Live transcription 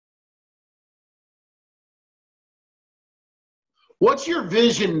What's your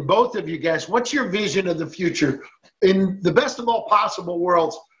vision, both of you guys? What's your vision of the future? In the best of all possible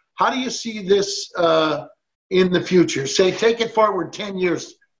worlds, how do you see this in the future? Say, take it forward 10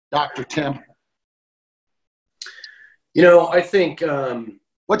 years, Dr. Tim. I think...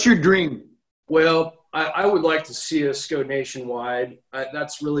 what's your dream? Well, I would like to see us go nationwide.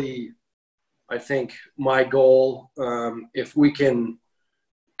 That's really, I think, my goal. If we can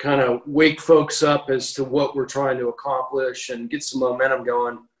kind of wake folks up as to what we're trying to accomplish and get some momentum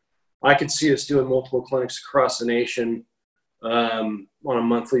going, I could see us doing multiple clinics across the nation on a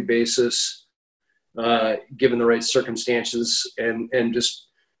monthly basis, given the right circumstances, and just,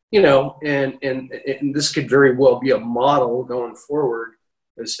 and this could very well be a model going forward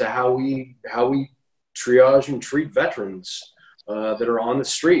as to how we triage and treat veterans that are on the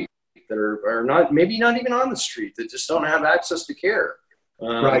street, that are not, maybe not even on the street, that just don't have access to care.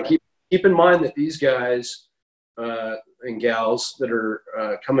 Right. Keep in mind that these guys and gals that are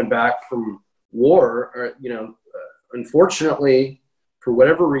coming back from war are, unfortunately, for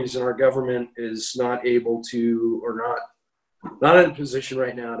whatever reason, our government is not able to, or not in a position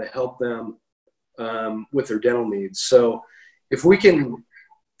right now to help them with their dental needs. So if we can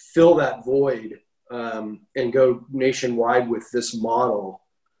fill that void and go nationwide with this model,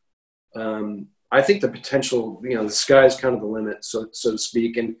 I think the potential, the sky's kind of the limit, so to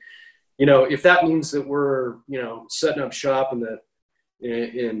speak. And, if that means that we're, setting up shop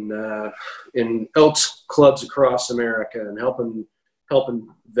in Elks clubs across America and helping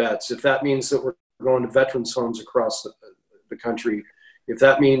vets, if that means that we're going to veterans homes across the country, if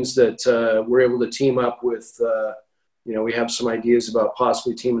that means that we're able to team up with, we have some ideas about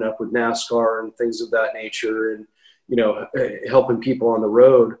possibly teaming up with NASCAR and things of that nature, and, helping people on the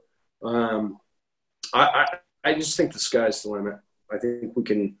road. I just think the sky's the limit. I think we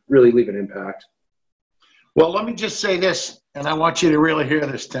can really leave an impact. Well, let me just say this, and I want you to really hear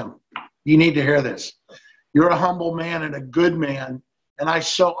this, Tim. You need to hear this. You're a humble man and a good man, and I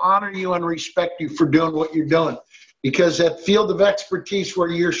so honor you and respect you for doing what you're doing, because that field of expertise where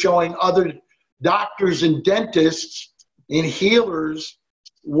you're showing other doctors and dentists and healers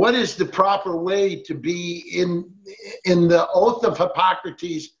what is the proper way to be in the oath of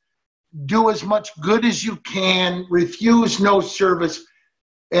Hippocrates: do as much good as you can, refuse no service,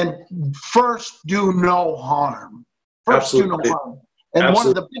 and first do no harm. First do no harm. And one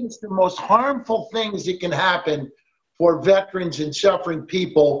of the biggest and most harmful things that can happen for veterans and suffering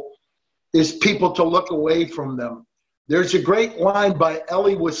people is people to look away from them. There's a great line by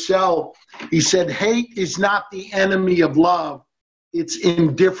Elie Wiesel. He said, hate is not the enemy of love, it's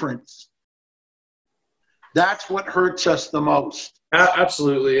indifference. That's what hurts us the most.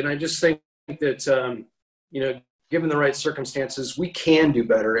 Absolutely. And I just think that, given the right circumstances, we can do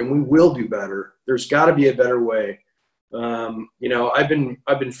better and we will do better. There's got to be a better way. I've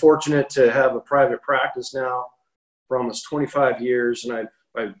been fortunate to have a private practice now for almost 25 years, and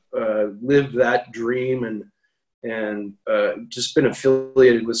I've lived that dream and just been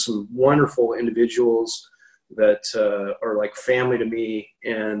affiliated with some wonderful individuals that are like family to me.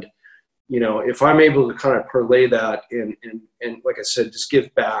 And if I'm able to kind of parlay that and like I said, just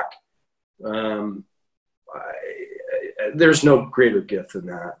give back, there's no greater gift than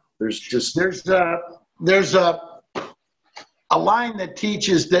that. There's a line that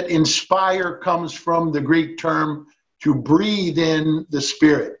teaches that inspire comes from the Greek term to breathe in the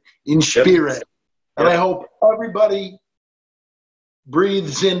spirit, in spirit. Yep. And I hope everybody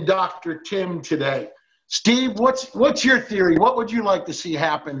breathes in Dr. Tim today. Steve, what's your theory? What would you like to see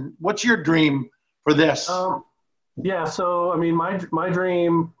happen? What's your dream for this? Yeah, so I mean, my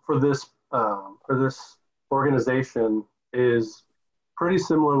dream for this organization is pretty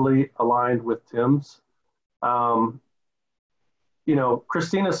similarly aligned with Tim's.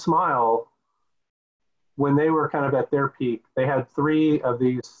 Christina Smile, when they were kind of at their peak, they had 3 of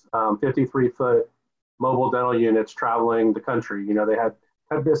these 53-foot mobile dental units traveling the country. They had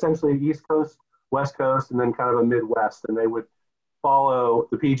essentially East Coast, West Coast, and then kind of a Midwest, and they would follow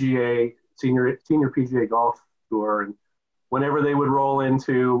the PGA, senior PGA golf tour. And whenever they would roll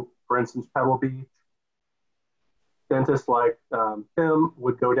into, for instance, Pebble Beach, dentists like Tim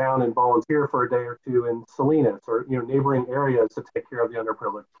would go down and volunteer for a day or two in Salinas or neighboring areas to take care of the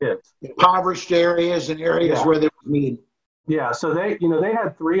underprivileged kids. Impoverished areas and areas where there was need. Yeah, so they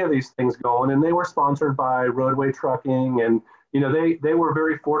had 3 of these things going, and they were sponsored by Roadway Trucking, and they were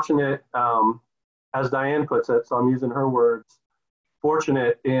very fortunate, as Diane puts it, so I'm using her words,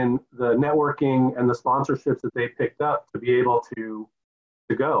 fortunate in the networking and the sponsorships that they picked up to be able to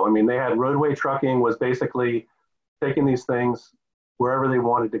go. I mean, they had Roadway Trucking was basically taking these things wherever they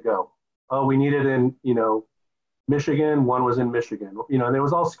wanted to go. Oh, we need it in, Michigan, one was in Michigan, and it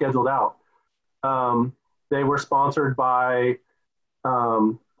was all scheduled out. They were sponsored by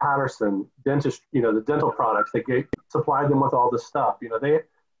Patterson dentist, the dental products. They supplied them with all this stuff. They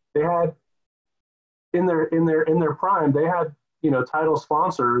had in their prime, they had title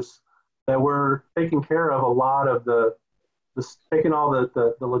sponsors that were taking care of a lot of the taking all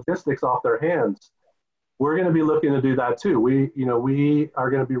the logistics off their hands. We're going to be looking to do that too. We are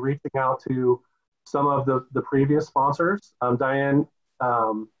going to be reaching out to some of the previous sponsors. Diane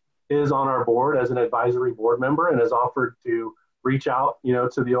is on our board as an advisory board member and has offered to reach out,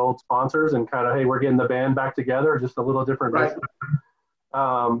 to the old sponsors and kind of, hey, we're getting the band back together, just a little different. Right.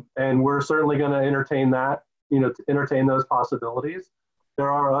 And we're certainly going to entertain that, to entertain those possibilities. There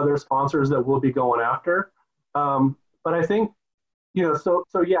are other sponsors that we'll be going after. But I think, so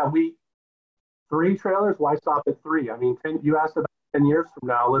yeah, 3 trailers, why stop at 3? I mean, you asked about 10 years from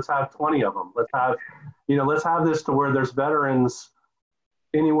now, let's have 20 of them. Let's have this to where there's veterans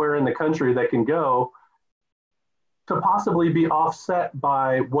anywhere in the country that can go to possibly be offset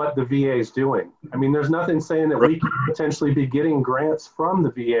by what the VA is doing. I mean, there's nothing saying that we could potentially be getting grants from the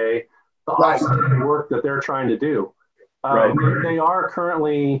VA to offset the work that they're trying to do. They are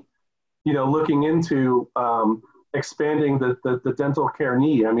currently, looking into expanding the dental care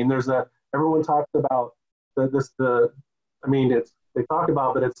need. I mean, everyone talks about they talk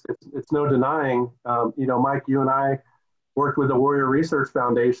about, but it's no denying. Mike, you and I worked with the Warrior Research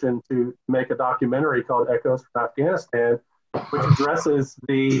Foundation to make a documentary called Echoes from Afghanistan, which addresses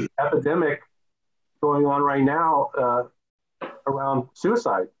the epidemic going on right now around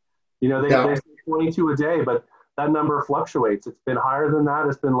suicide. They say 22 a day, but that number fluctuates. It's been higher than that.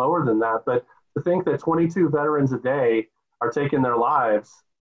 It's been lower than that. But to think that 22 veterans a day are taking their lives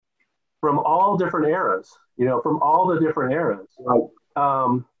from all different eras,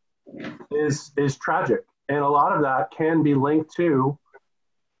 is tragic. And a lot of that can be linked to,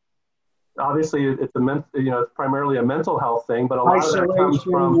 obviously, it's primarily a mental health thing, but a lot of that comes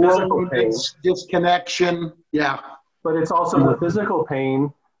from physical pain, disconnection. Yeah, but it's also the physical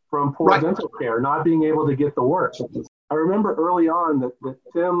pain from poor dental care, not being able to get the work. I remember early on that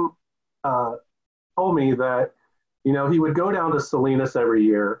Tim told me that he would go down to Salinas every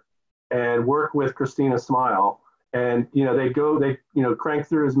year and work with Christina Smile, and they crank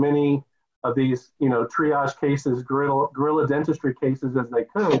through as many of these, triage cases, guerrilla dentistry cases as they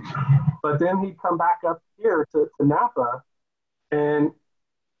could. But then he'd come back up here to Napa. And,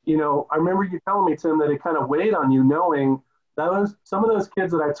 I remember you telling me, Tim, that it kind of weighed on you knowing that some of those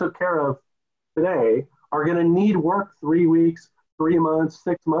kids that I took care of today are going to need work 3 weeks, 3 months,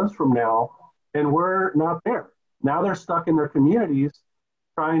 6 months from now. And we're not there. Now they're stuck in their communities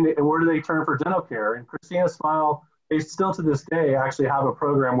and where do they turn for dental care? And Christina Smile, they still to this day actually have a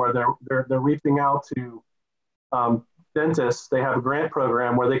program where they're reaching out to dentists. They have a grant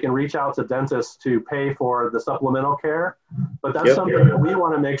program where they can reach out to dentists to pay for the supplemental care. But that's something that we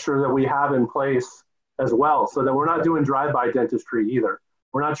want to make sure that we have in place as well, so that we're not doing drive-by dentistry either.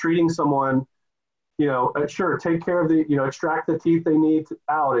 We're not treating someone, sure, take care of extract the teeth they need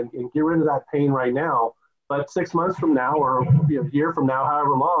out and get rid of that pain right now. But 6 months from now or a year from now,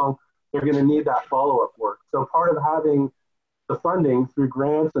 however long, they're going to need that follow-up work. So part of having the funding through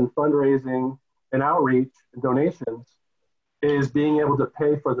grants and fundraising and outreach and donations is being able to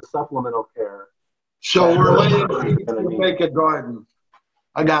pay for the supplemental care. So we're laying to make a garden.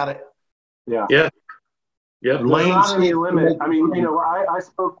 I got it. Yeah. Yeah. There's not any limit. I mean, I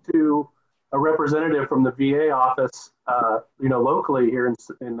spoke to a representative from the VA office, locally here in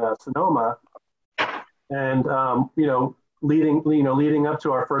Sonoma, and leading up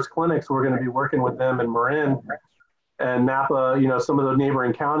to our first clinics, we're going to be working with them in Marin and Napa, some of the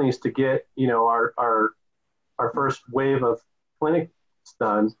neighboring counties to get, our first wave of clinics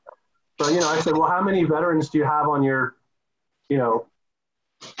done. So, I said, well, how many veterans do you have on your,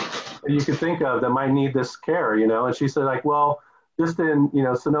 you could think of that might need this care, And she said, like, well, just in,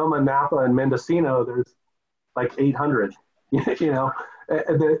 Sonoma, Napa, and Mendocino, there's like 800,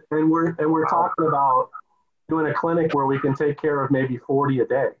 and we're talking about doing a clinic where we can take care of maybe 40 a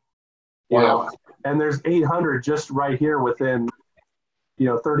day. Wow. And there's 800 just right here within,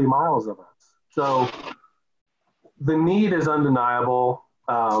 30 miles of us. So the need is undeniable.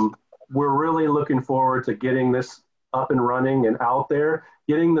 We're really looking forward to getting this up and running and out there.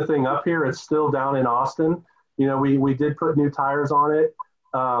 Getting the thing up here, it's still down in Austin. We did put new tires on it.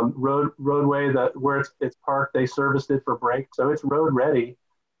 Roadway where it's parked, they serviced it for brakes, so it's road ready.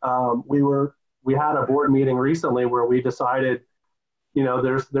 We had a board meeting recently where we decided,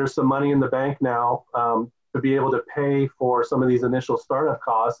 there's some money in the bank now to be able to pay for some of these initial startup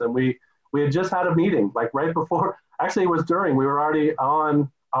costs, and we we had just had a meeting, like right before, actually it was during, we were already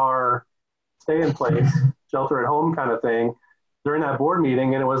on our stay in place, shelter at home kind of thing during that board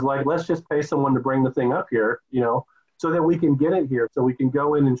meeting. And it was like, let's just pay someone to bring the thing up here, so that we can get it here, so we can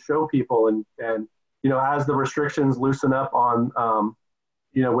go in and show people. And as the restrictions loosen up on,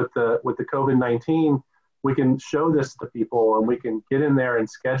 with the COVID-19, we can show this to people and we can get in there and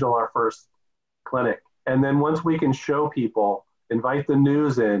schedule our first clinic. And then once we can show people, invite the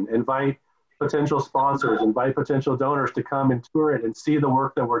news in, invite potential sponsors, invite potential donors to come and tour it and see the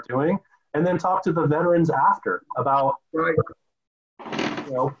work that we're doing, and then talk to the veterans after about,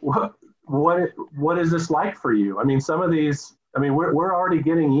 what is this like for you? I mean, some of these, we're already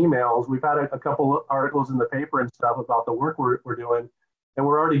getting emails. We've had a couple of articles in the paper and stuff about the work we're doing. And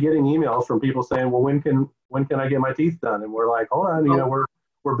we're already getting emails from people saying, well, when can I get my teeth done? And we're like, hold on,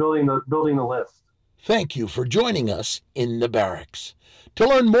 we're building the list. Thank you for joining us in the barracks. To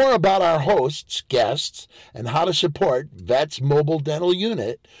learn more about our hosts, guests, and how to support Vets Mobile Dental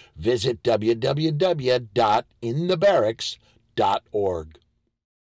Unit, visit www.inthebarracks.org.